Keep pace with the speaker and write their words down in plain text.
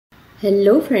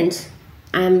Hello friends,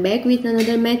 I am back with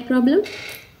another math problem.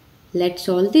 Let's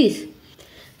solve this.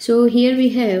 So here we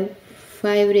have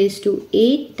 5 raised to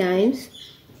 8 times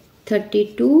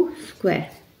 32 square.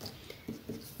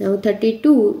 Now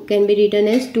 32 can be written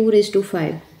as 2 raised to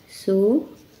 5. So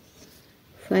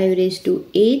 5 raised to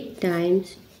 8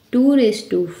 times 2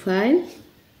 raised to 5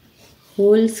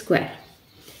 whole square.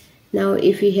 Now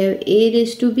if we have a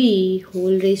raised to b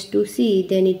whole raised to c,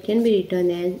 then it can be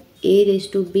written as a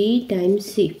raised to b times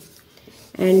c.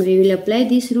 And we will apply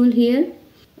this rule here,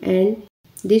 and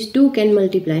these two can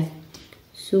multiply.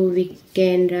 So we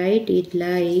can write it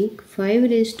like 5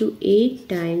 raised to 8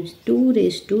 times 2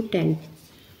 raised to 10.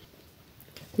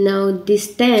 Now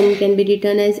this 10 can be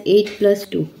written as 8 plus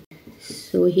 2.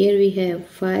 So here we have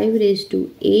 5 raised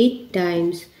to 8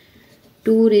 times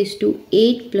 2 raised to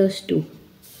 8 plus 2.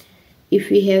 If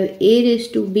we have a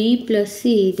raised to b plus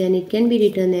c, then it can be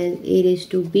written as a raised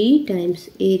to b times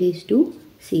a raised to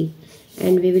c.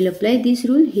 And we will apply this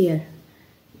rule here.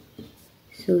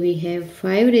 So we have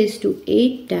 5 raised to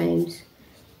 8 times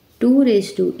 2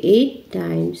 raised to 8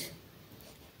 times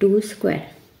 2 square.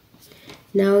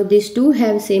 Now these two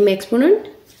have same exponent.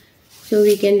 So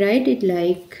we can write it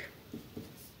like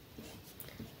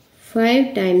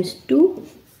 5 times 2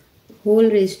 whole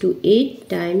raised to 8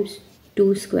 times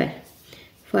 2 square.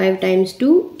 5 times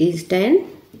 2 is 10.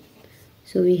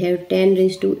 So we have 10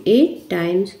 raised to 8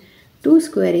 times 2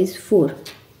 square is 4.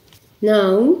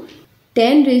 Now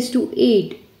 10 raised to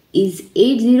 8 is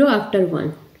 80 after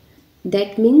 1.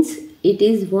 That means it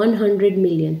is 100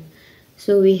 million.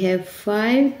 So we have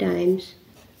 5 times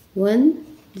 1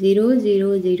 0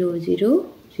 0 0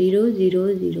 0 0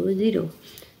 0 0 0.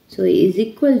 So is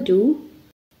equal to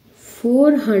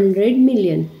 400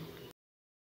 million.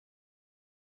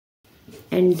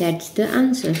 And that's the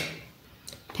answer.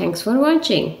 Thanks for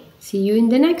watching. See you in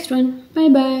the next one. Bye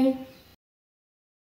bye.